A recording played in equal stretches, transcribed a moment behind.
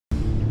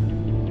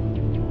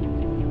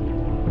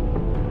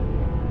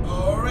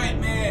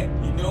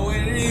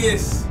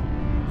this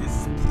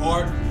is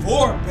part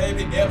 4,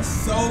 baby,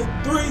 episode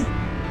 3.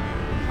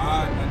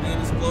 Alright, my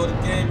name is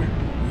FlowTheGamer.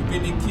 We've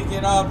been to kick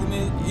it off in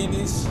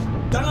this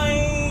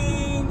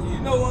thing. You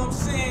know what I'm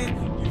saying?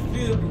 You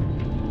feel me?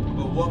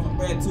 But welcome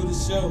back to the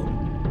show.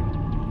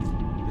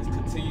 Let's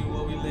continue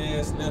where we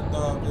last left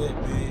off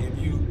at, man. If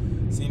you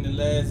seen the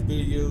last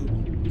video,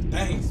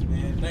 thanks,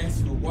 man. Thanks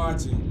for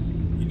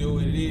watching. You know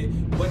what it is.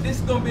 But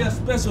this is gonna be a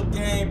special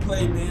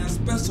gameplay, man. A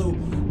special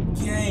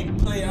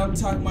gameplay. I'm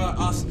talking about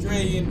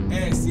Australian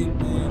accent,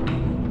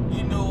 man.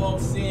 You know what I'm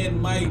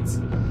saying, mate?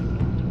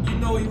 You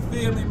know, you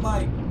feel me,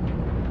 Mike?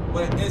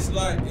 But it's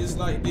like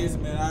this,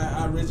 man.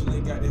 I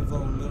originally got that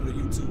from a little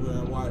YouTube where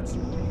I watch,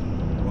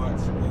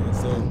 man.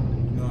 So,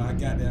 you know, I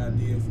got the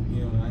idea from,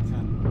 you know, I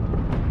kind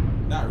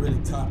of, not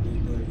really top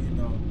it, but, you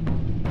know,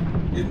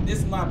 this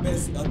is my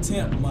best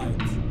attempt, Mike,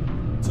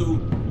 to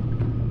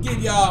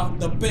give y'all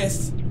the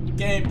best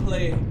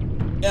gameplay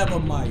ever,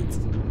 Mike.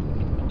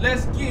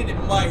 Let's get it,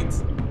 Mike.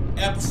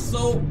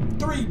 Episode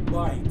 3,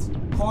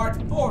 Mike. Part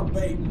 4,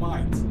 bait,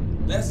 Mike.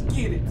 Let's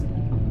get it.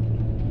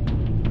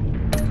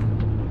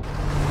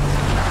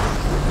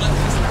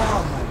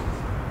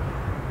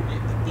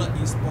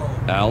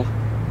 Al?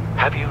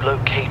 Have you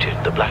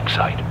located the black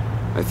site?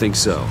 I think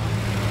so.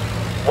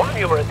 While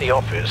you were at the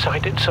office, I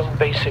did some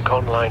basic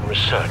online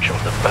research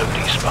on the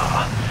Bodhi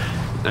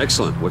Spa.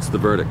 Excellent. What's the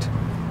verdict?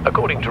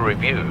 According to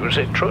reviews,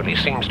 it truly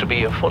seems to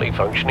be a fully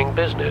functioning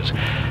business,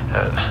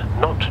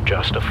 not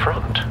just a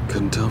front.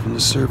 Couldn't tell from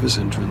the service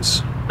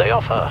entrance. They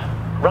offer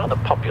rather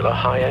popular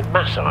high-end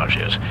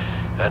massages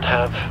and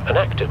have an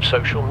active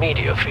social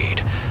media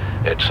feed.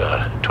 It's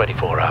a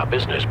 24-hour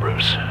business,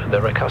 Bruce.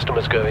 There are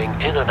customers going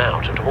in and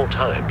out at all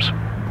times.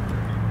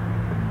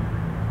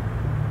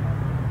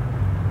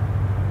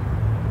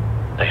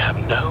 They have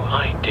no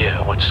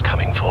idea what's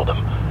coming for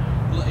them.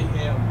 Bloody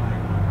hell, Mike.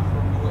 I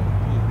don't know what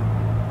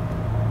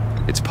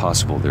to do. It's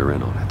possible they're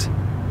in on it.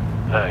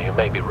 You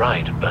may be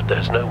right, but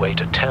there's no way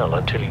to tell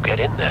until you get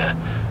in there.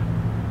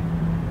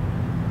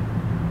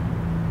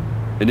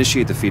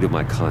 Initiate the feed of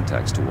my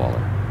contacts to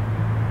Waller.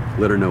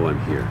 Let her know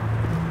I'm here.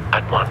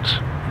 At once.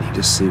 Need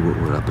to see what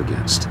we're up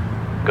against.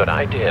 Good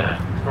idea.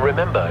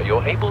 Remember,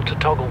 you're able to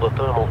toggle the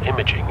thermal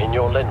imaging in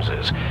your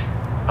lenses.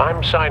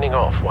 I'm signing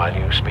off while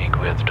you speak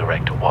with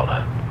Director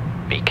Waller.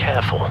 Be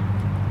careful.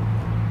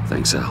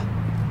 Thanks, Al.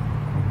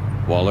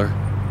 Waller?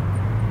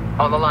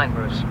 On the line,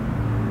 Bruce.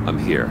 I'm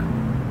here.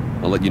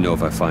 I'll let you know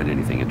if I find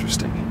anything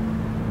interesting.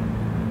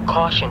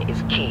 Caution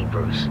is key,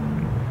 Bruce.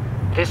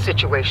 This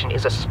situation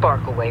is a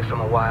spark away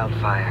from a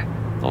wildfire.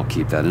 I'll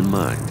keep that in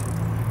mind.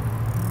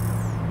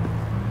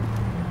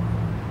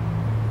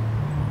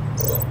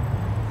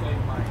 Okay,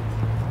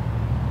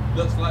 Mike.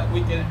 Looks like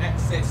we can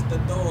access the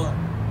door.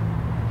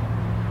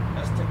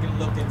 Let's take a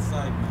look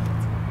inside,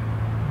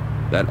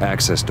 Mike. That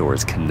access door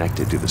is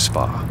connected to the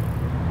spa.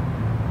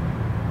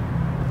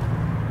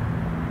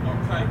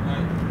 Okay,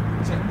 Mike.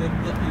 Check that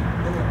bloody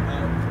door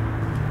out.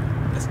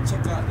 Let's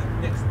check out the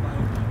next thing,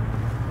 Mike.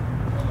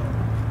 Hold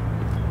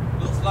on.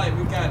 Looks like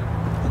we got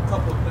a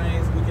couple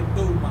things we can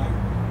do, Mike.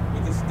 We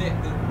can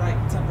set the right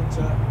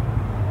temperature.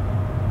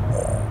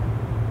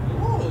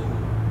 Ooh.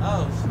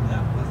 Oh,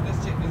 snap.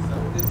 Let's check this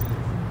out.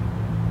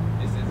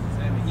 This is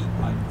having heat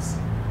pipes.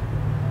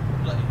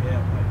 Bloody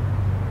hell, Mike.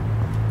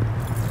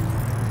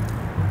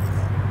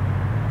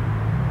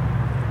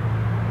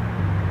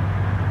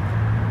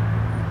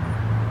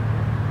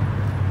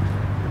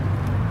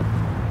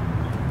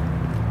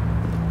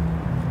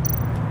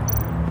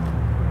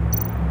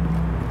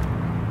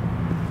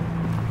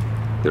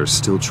 There are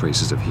still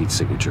traces of heat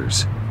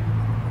signatures.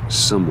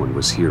 Someone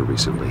was here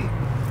recently.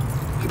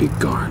 Maybe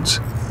Garns.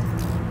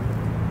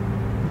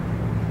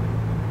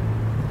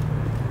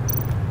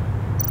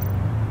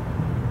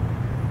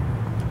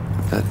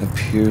 That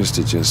appears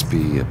to just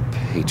be a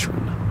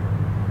patron.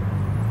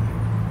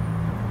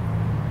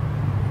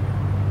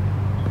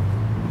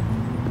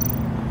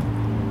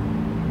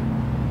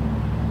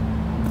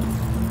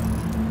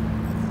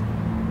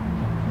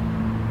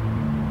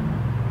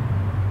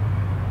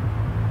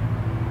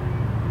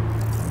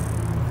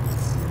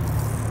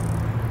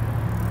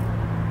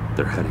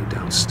 They're heading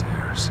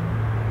downstairs.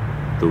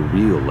 The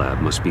real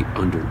lab must be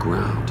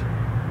underground.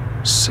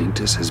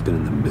 Sanctus has been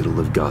in the middle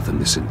of Gotham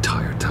this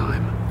entire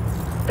time.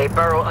 They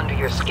burrow under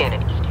your skin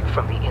and eat you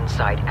from the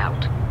inside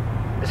out.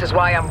 This is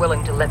why I'm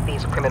willing to let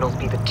these criminals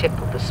be the tip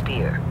of the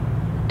spear.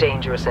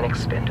 Dangerous and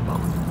expendable.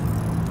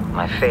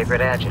 My favorite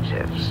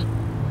adjectives.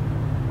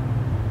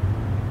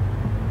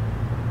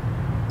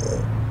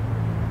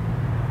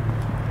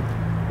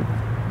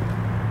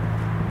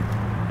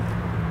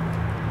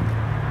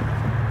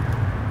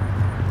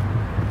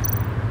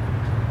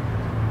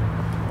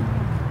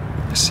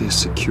 I see a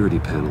security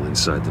panel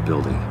inside the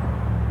building.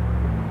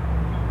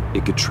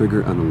 It could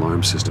trigger an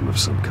alarm system of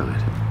some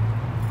kind.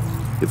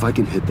 If I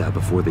can hit that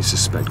before they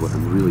suspect what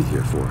I'm really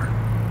here for.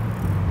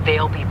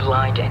 They'll be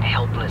blind and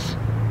helpless.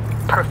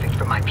 Perfect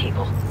for my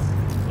people.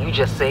 You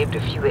just saved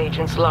a few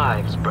agents'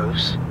 lives,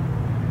 Bruce.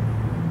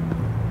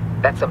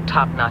 That's some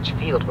top-notch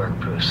field work,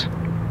 Bruce.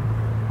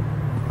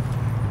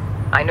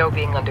 I know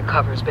being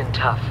undercover's been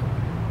tough,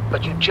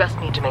 but you just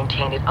need to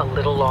maintain it a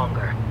little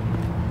longer.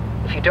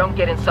 If you don't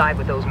get inside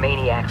with those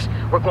maniacs,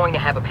 we're going to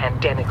have a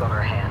pandemic on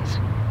our hands.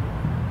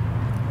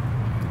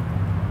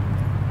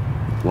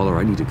 Waller,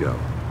 I need to go.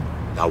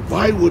 Now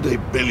why would a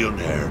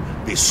billionaire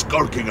be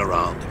skulking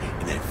around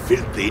in a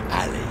filthy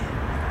alley?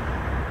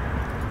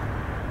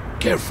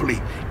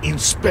 Carefully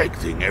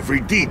inspecting every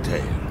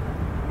detail.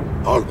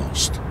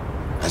 Almost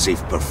as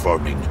if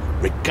performing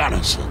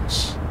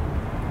reconnaissance.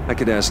 I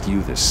could ask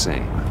you the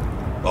same.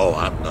 Oh,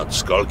 I'm not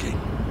skulking.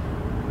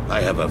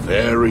 I have a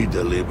very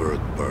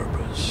deliberate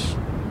purpose.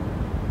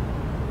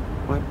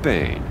 Why,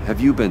 Bane,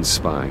 have you been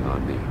spying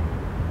on me?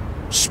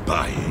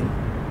 Spying?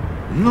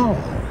 No.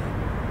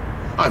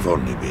 I've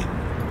only been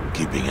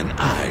keeping an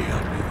eye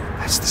on you.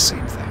 That's the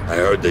same thing. I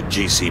heard the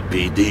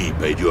GCPD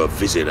paid you a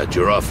visit at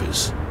your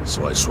office,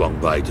 so I swung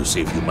by to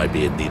see if you might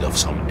be in need of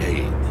some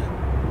aid.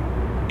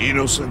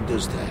 Innocent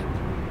as that.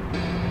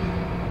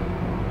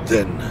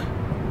 Then,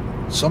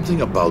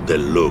 something about the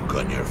look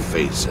on your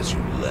face as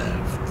you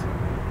left.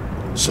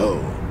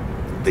 So,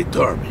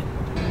 determined.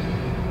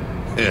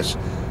 Yes,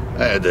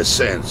 I had a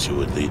sense you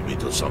would lead me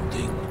to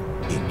something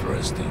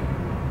interesting.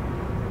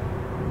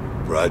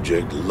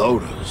 Project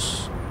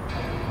Lotus.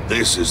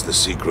 This is the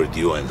secret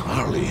you and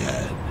Harley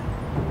had.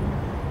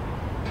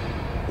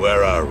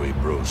 Where are we,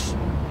 Bruce?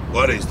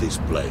 What is this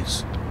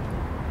place?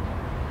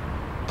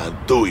 And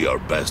do your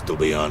best to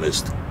be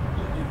honest.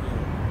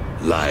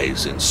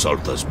 Lies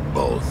insult us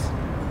both.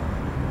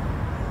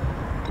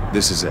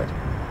 This is it.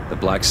 The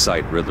black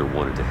site Riddler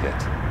wanted to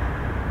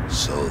hit.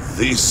 So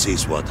this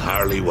is what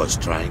Harley was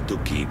trying to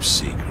keep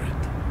secret.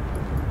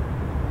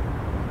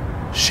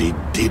 She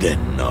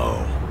didn't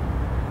know.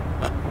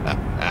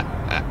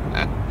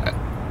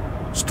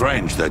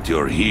 Strange that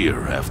you're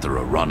here after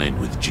a run-in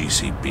with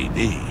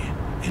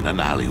GCPD in an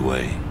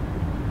alleyway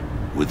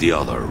with the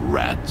other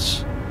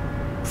rats.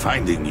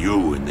 Finding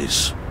you in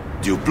this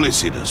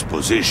duplicitous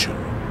position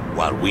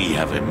while we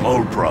have a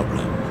mole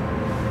problem.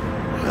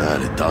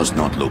 But it does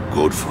not look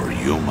good for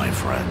you, my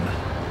friend.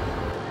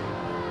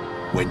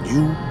 When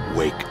you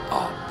wake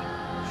up,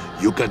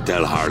 you can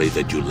tell Harley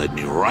that you led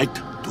me right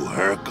to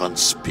her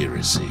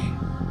conspiracy.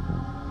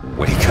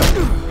 Wake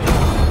up.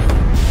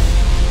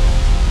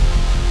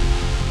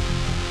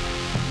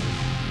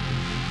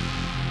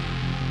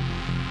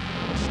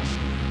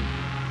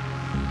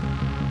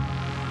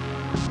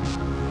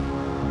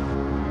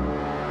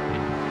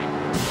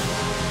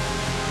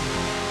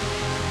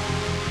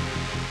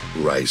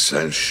 Rise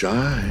and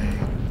shine.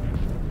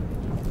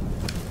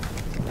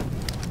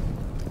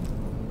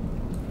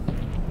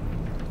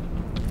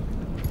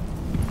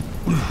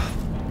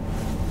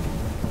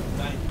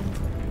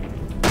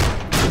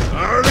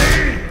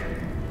 Harley!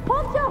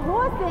 Hold your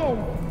horses!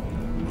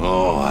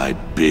 Oh, I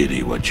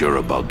pity what you're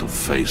about to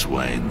face,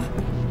 Wayne.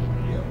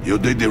 You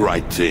did the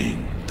right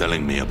thing,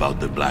 telling me about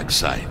the black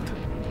site.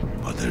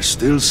 But there's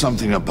still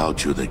something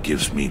about you that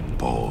gives me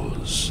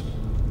pause.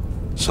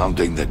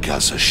 Something that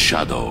casts a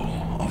shadow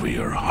over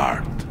your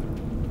heart.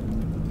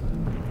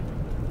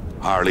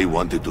 Harley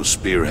wanted to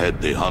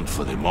spearhead the hunt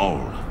for the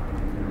mole.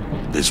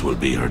 This will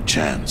be her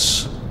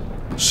chance.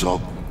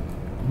 So,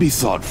 be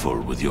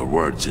thoughtful with your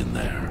words in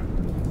there.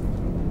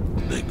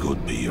 They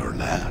could be your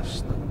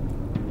last.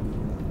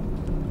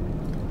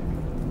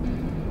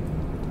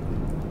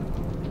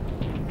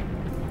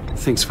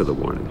 Thanks for the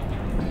warning.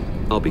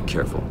 I'll be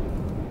careful.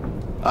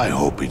 I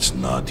hope it's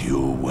not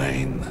you,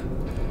 Wayne.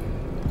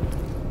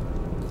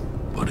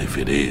 But if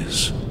it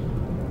is,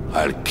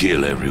 I'll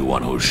kill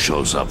everyone who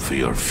shows up for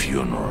your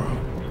funeral.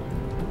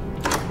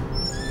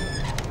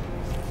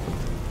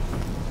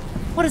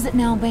 What is it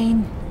now,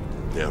 Bane?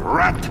 The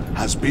rat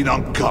has been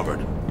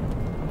uncovered.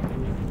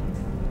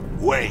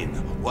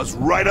 Wayne was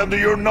right under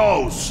your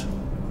nose.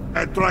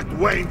 I tracked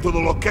Wayne to the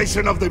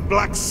location of the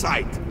black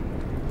site.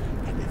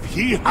 And if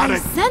he had I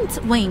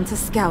sent Wayne to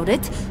scout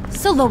it,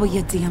 so lower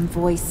your damn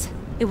voice.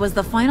 It was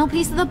the final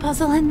piece of the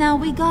puzzle and now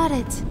we got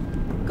it.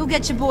 Go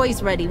get your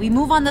boys ready. We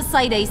move on the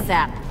site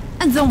ASAP.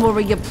 And don't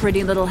worry your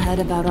pretty little head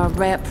about our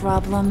rat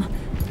problem.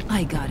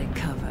 I got it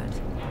covered.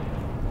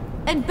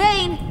 And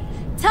Bane,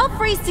 tell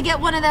Freeze to get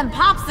one of them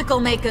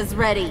popsicle makers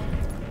ready.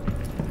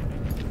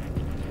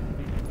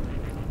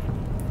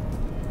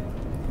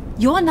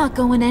 You're not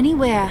going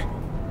anywhere.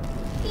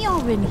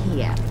 You're in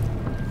here.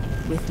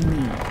 With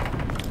me.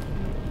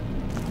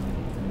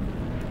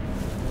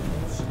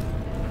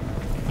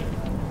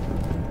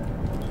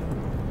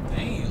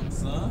 Damn,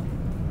 son.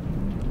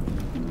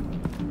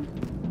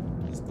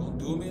 It's gonna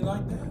do me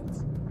like that?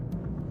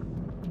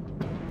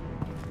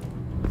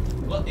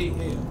 What the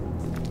hell?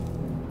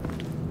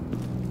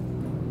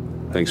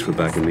 Thanks for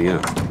backing me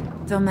up.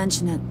 Don't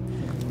mention it.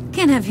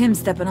 Can't have him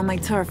stepping on my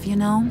turf, you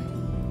know?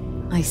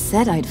 I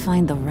said I'd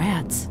find the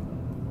rats.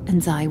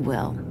 And I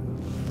will.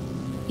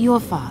 Your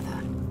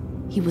father.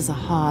 He was a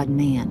hard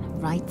man,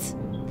 right?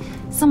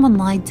 Someone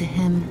lied to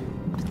him,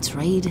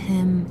 betrayed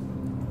him.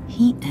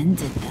 He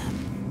ended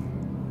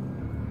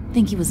them.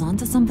 Think he was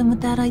onto something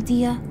with that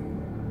idea?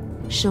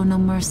 Show no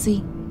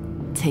mercy?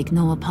 Take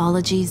no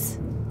apologies?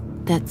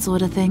 that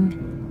sort of thing?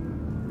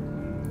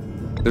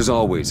 There's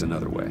always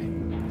another way.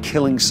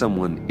 Killing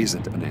someone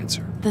isn't an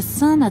answer. The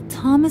son of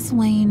Thomas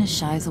Wayne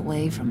shies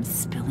away from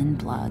spilling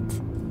blood.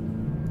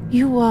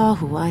 You are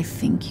who I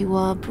think you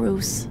are,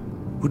 Bruce.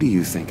 Who do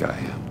you think I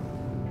am?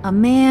 A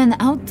man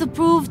out to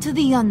prove to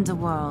the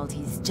underworld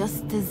he's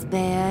just as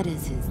bad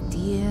as his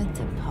dear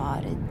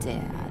departed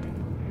dad.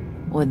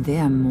 Or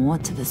there more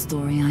to the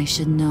story I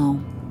should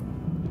know.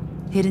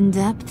 Hidden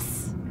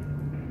depths?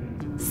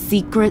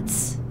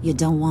 Secrets you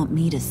don't want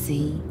me to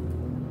see?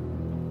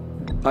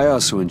 I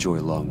also enjoy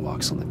long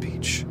walks on the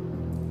beach.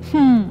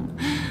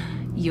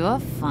 You're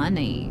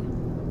funny.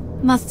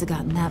 Must have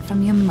gotten that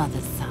from your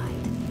mother's side.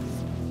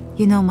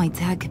 You know, my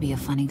dad could be a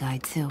funny guy,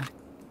 too.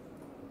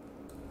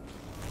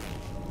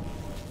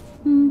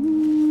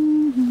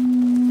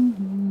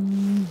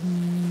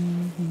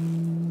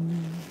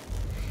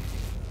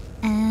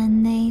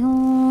 And they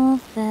all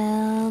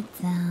fell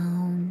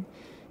down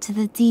to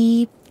the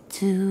deep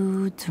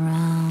to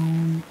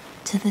drown,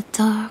 to the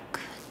dark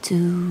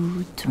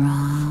to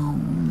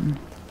drown.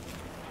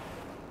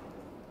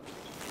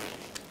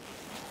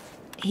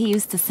 He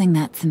used to sing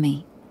that to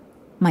me.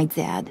 My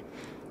dad.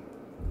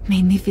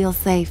 Made me feel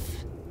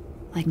safe,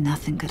 like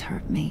nothing could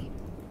hurt me.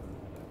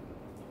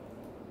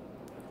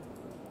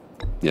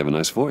 You have a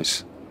nice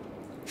voice.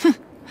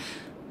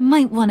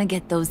 Might want to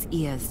get those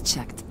ears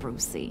checked,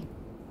 Brucey.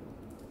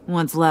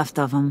 What's left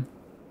of them.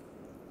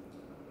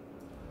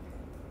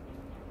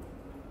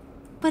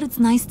 But it's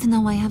nice to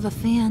know I have a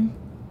fan.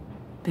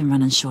 Been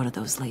running short of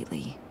those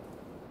lately.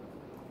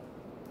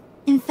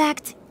 In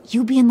fact,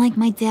 you being like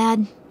my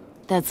dad,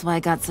 that's why I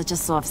got such a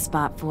soft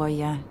spot for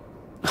you.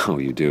 Oh,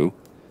 you do?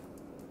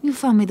 You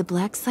found me the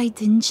black site,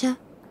 didn't you?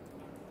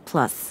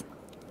 Plus,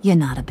 you're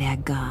not a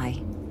bad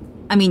guy.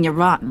 I mean, you're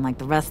rotten like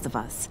the rest of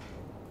us.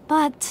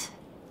 But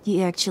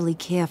you actually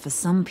care for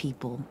some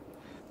people.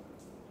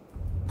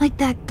 Like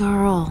that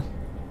girl.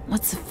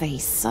 What's her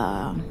face?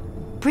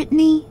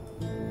 Brittany?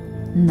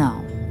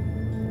 No.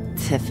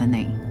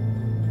 Tiffany.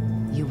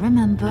 You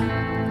remember?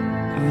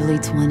 Early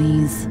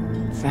 20s,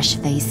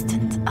 fresh-faced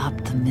and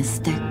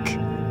optimistic.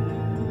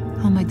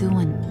 How am I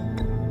doing?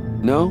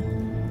 No,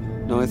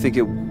 I think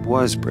it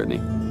was Brittany.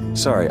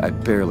 Sorry, I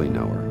barely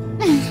know her.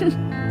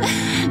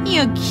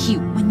 You're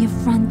cute when you're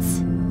front.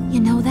 You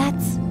know that?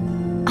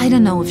 I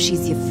don't know if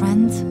she's your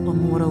friend or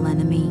mortal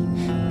enemy,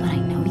 but I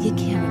know you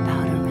care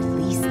about her at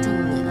least a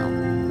little.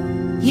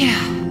 Yeah,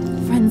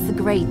 friends are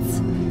great.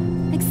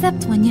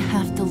 Except when you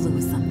have to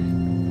lose them.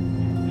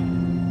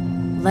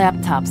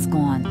 Laptop's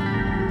gone.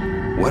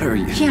 What are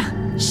you? Yeah,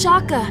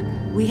 shocker.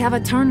 We have a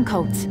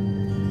turncoat.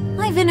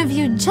 I've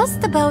interviewed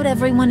just about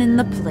everyone in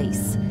the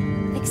place.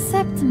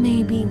 Except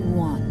maybe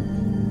one.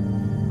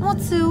 Or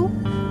two.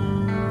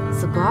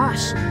 So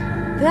gosh,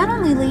 that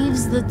only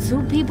leaves the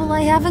two people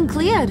I haven't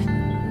cleared.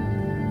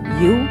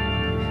 You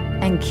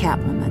and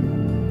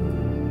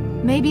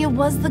Catwoman. Maybe it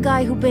was the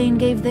guy who Bane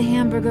gave the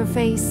hamburger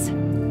face.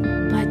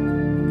 But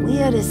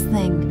weirdest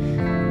thing,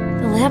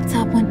 the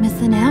laptop went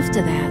missing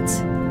after that.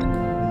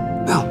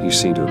 Well, you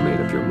seem to have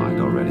made up your mind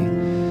already.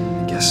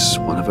 I guess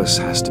one of us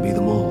has to be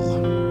the mole.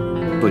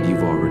 But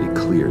you've already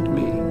cleared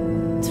me.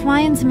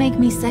 Trying to make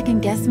me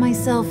second-guess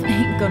myself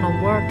ain't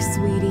gonna work,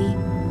 sweetie.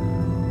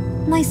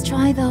 Nice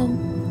try, though.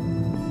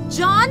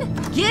 John,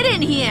 get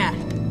in here!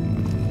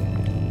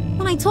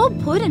 When I told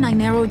Puddin' I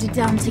narrowed it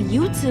down to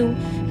you two,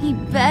 he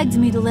begged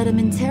me to let him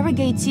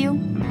interrogate you.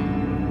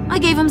 I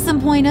gave him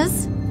some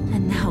pointers,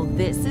 and now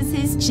this is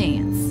his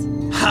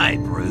chance. Hi,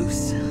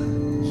 Bruce.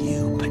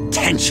 You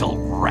potential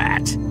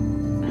rat.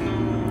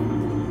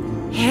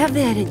 Have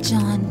at it,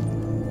 John.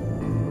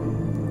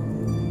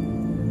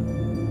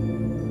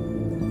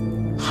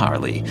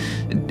 Harley,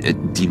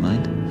 do you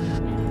mind?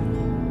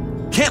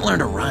 Can't learn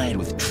to ride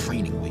with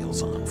training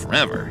wheels on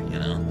forever, you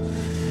know?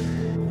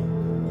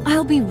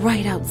 I'll be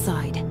right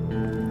outside.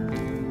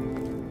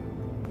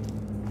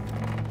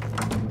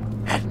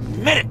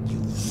 Admit it, you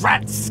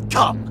rat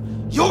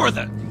scum! You're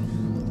the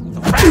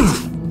rat!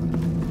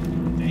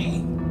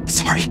 Dang.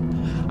 Sorry,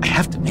 I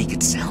have to make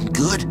it sound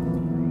good.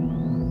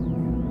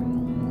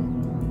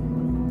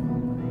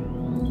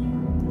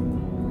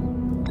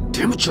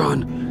 Damn it,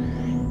 John.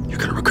 You're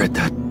gonna regret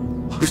that.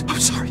 I'm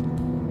sorry.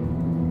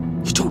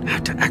 You don't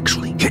have to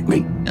actually hit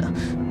me.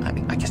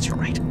 I guess you're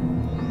right.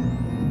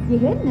 You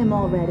hitting him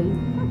already?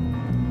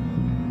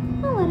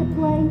 I'll let it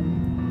play.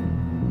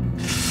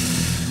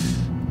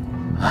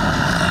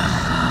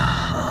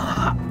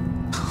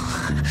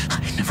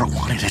 I never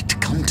wanted it to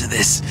come to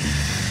this.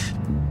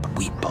 But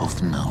we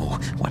both know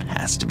what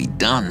has to be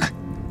done.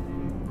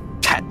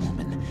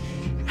 Catwoman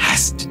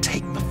has to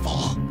take the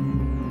fall.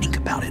 Think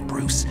about it,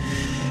 Bruce.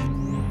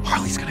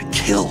 Harley's gonna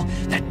kill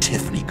that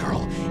Tiffany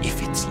girl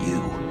if it's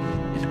you.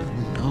 And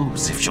who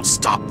knows if she'll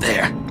stop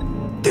there.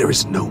 There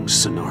is no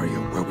scenario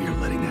where we are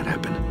letting that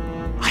happen.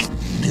 I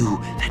knew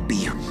that'd be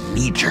your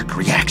knee-jerk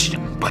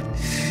reaction, but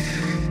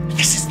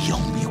this is the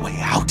only way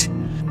out.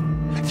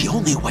 The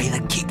only way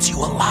that keeps you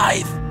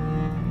alive.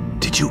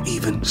 Did you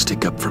even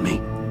stick up for me?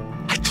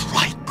 I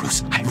tried,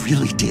 Bruce. I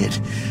really did.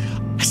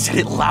 I said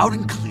it loud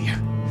and clear.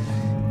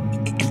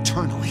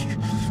 Internally.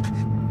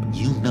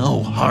 You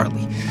know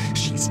Harley.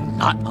 She's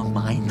not a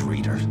mind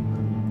reader.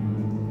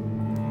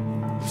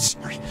 I'm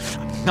sorry.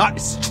 I'm not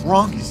as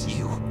strong as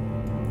you.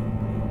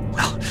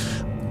 Well,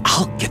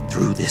 I'll get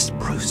through this,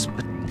 Bruce,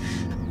 but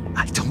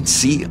I don't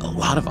see a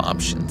lot of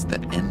options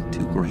that end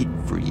too great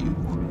for you.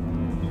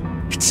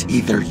 It's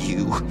either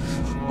you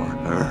or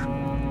her.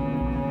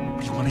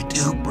 What do you want to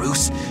do,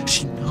 Bruce?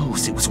 She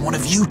knows it was one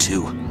of you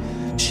two.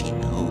 She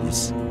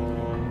knows.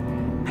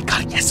 I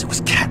gotta guess it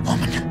was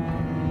Catwoman.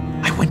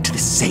 I went to the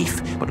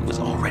safe, but it was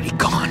already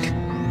gone.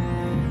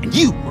 And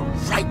you were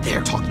right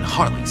there talking to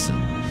Harley, so...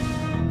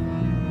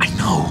 I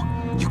know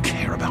you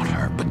care about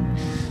her, but...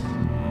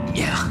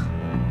 yeah.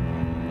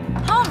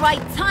 All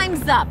right,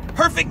 time's up.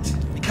 Perfect,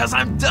 because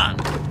I'm done.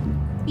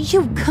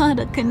 You got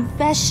a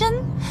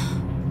confession?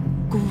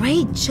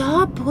 Great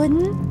job,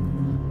 Puddin'.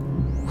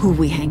 Who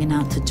we hanging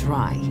out to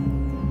dry?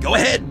 Go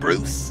ahead,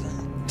 Bruce.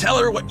 Tell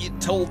her what you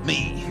told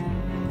me.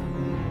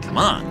 Come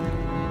on.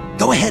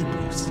 Go ahead,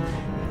 Bruce.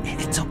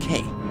 It's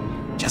okay.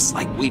 Just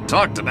like we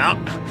talked about.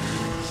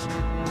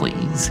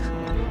 Please.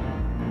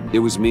 It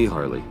was me,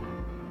 Harley.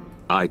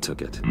 I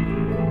took it.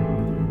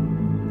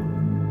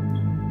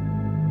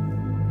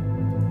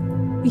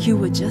 You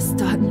were just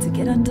starting to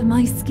get under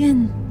my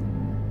skin.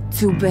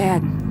 Too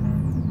bad.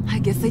 I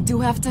guess I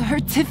do have to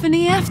hurt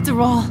Tiffany after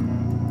all.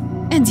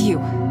 And you,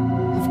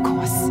 of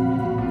course.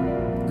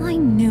 I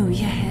knew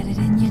you had it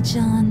in you,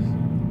 John.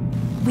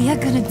 We are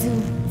gonna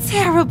do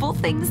terrible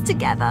things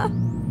together.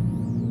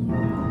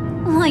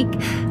 Like,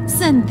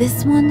 send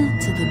this one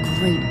to the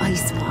great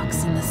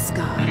icebox in the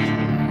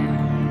sky.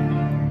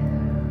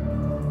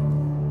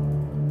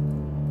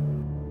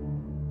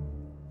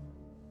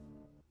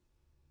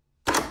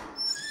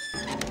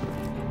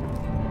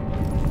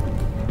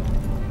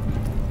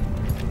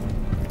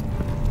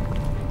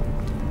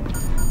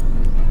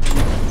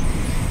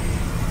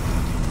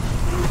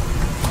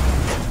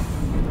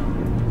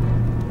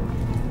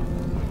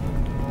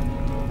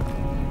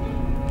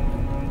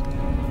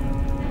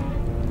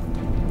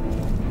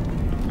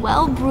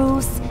 Well,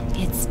 Bruce,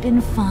 it's been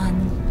fun.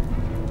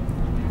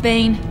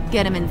 Bane,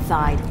 get him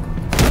inside.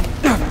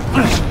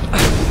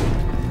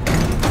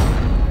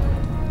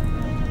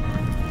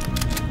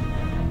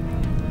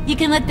 You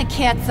can let the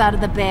cats out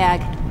of the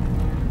bag.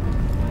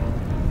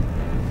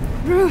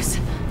 Bruce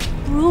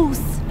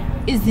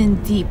is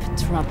in deep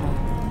trouble.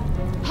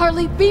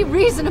 Harley, be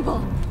reasonable.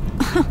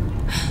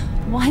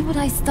 Why would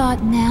I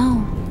start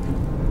now?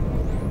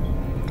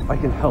 I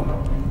can help.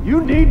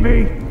 You need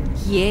me!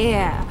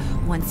 Yeah,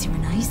 once you're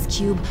an ice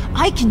cube,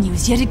 I can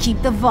use you to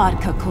keep the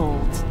vodka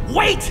cold.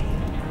 Wait!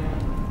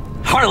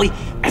 Harley,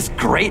 as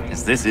great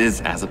as this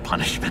is as a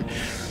punishment,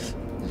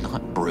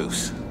 not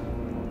Bruce.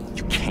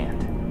 You can't.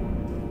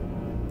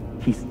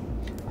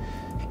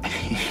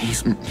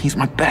 He's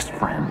my best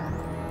friend.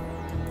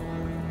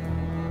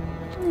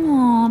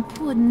 Aw,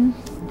 Puddin',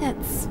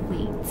 that's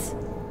sweet.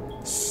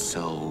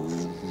 So,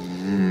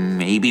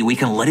 maybe we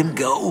can let him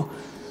go?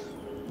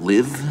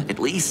 Live, at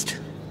least?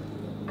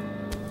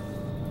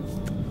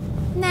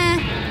 Nah.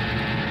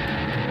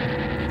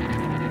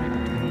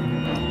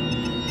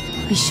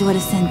 Be sure to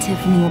send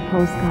Tiffany a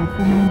postcard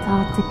from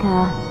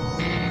Antarctica.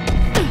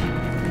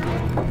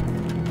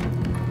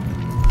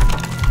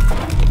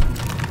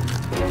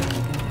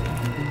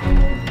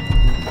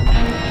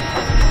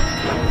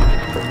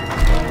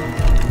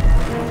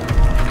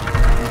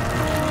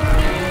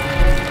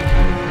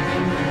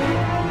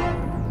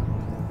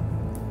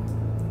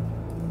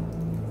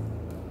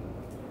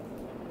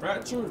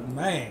 Fractured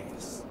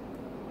mass.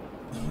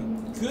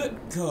 Good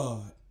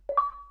God.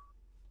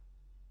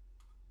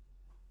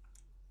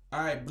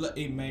 Alright,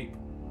 bloody mate.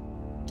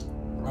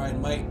 Alright,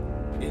 mate.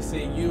 It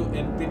said you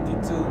and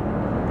 52%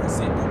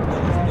 of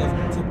players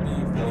left to be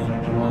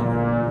feeling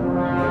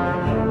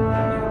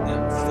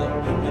so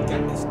we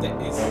got the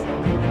status.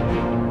 We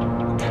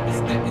got the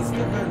status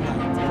for her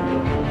night.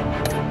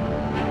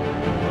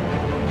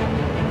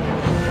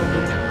 We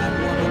got that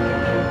woman,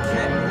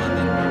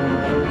 Catwoman.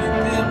 You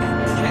feel me?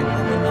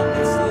 Catwoman on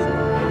the scene.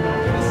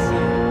 Let's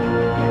see.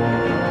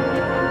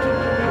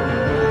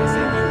 I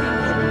said you can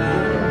work now.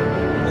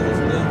 Let us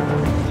live.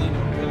 See,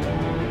 really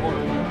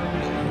important.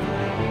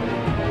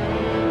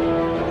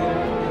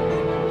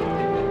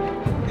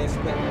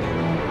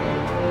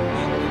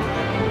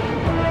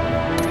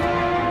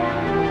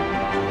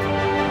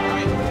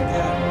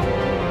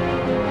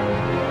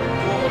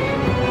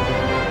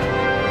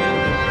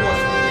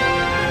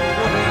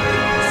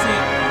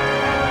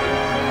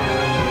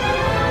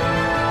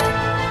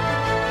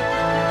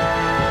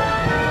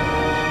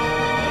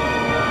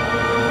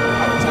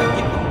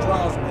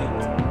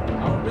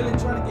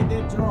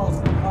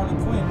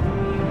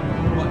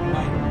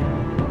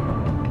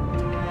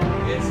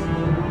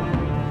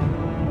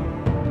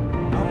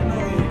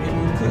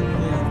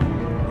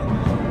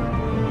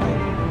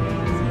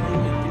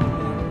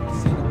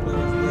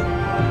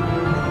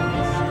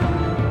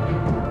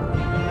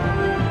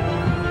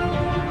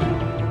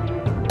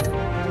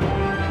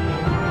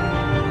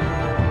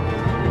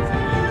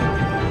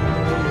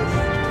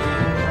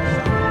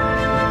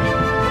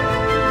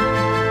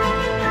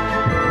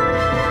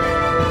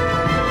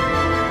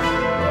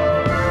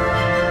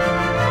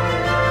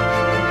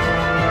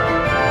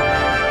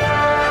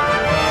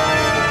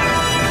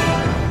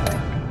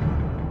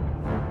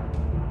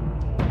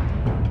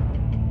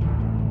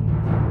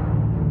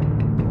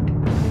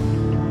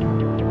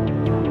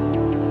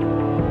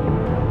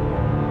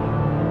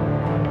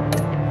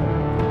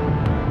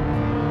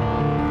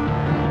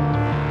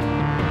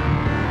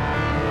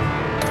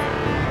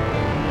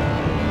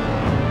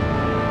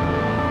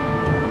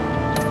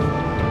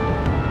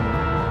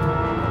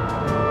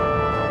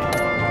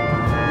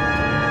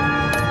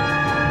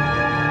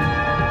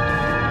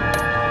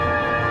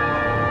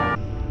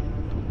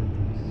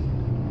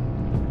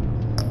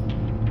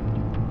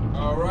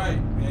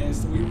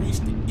 man. So we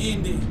reached the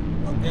ending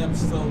of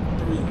episode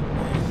 3,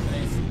 man.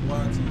 Thanks for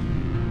watching.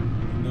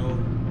 You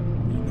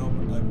know,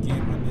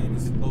 again, my name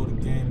is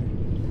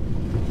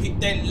FlowTheGamer. Hit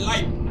that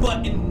like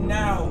button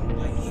now.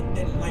 Like, hit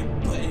that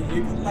like button. If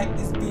you like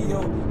this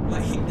video,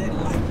 like, hit that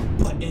like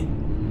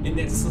button and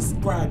that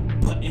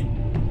subscribe button.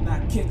 And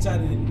I'll catch y'all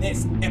in the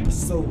next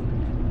episode.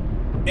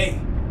 Hey.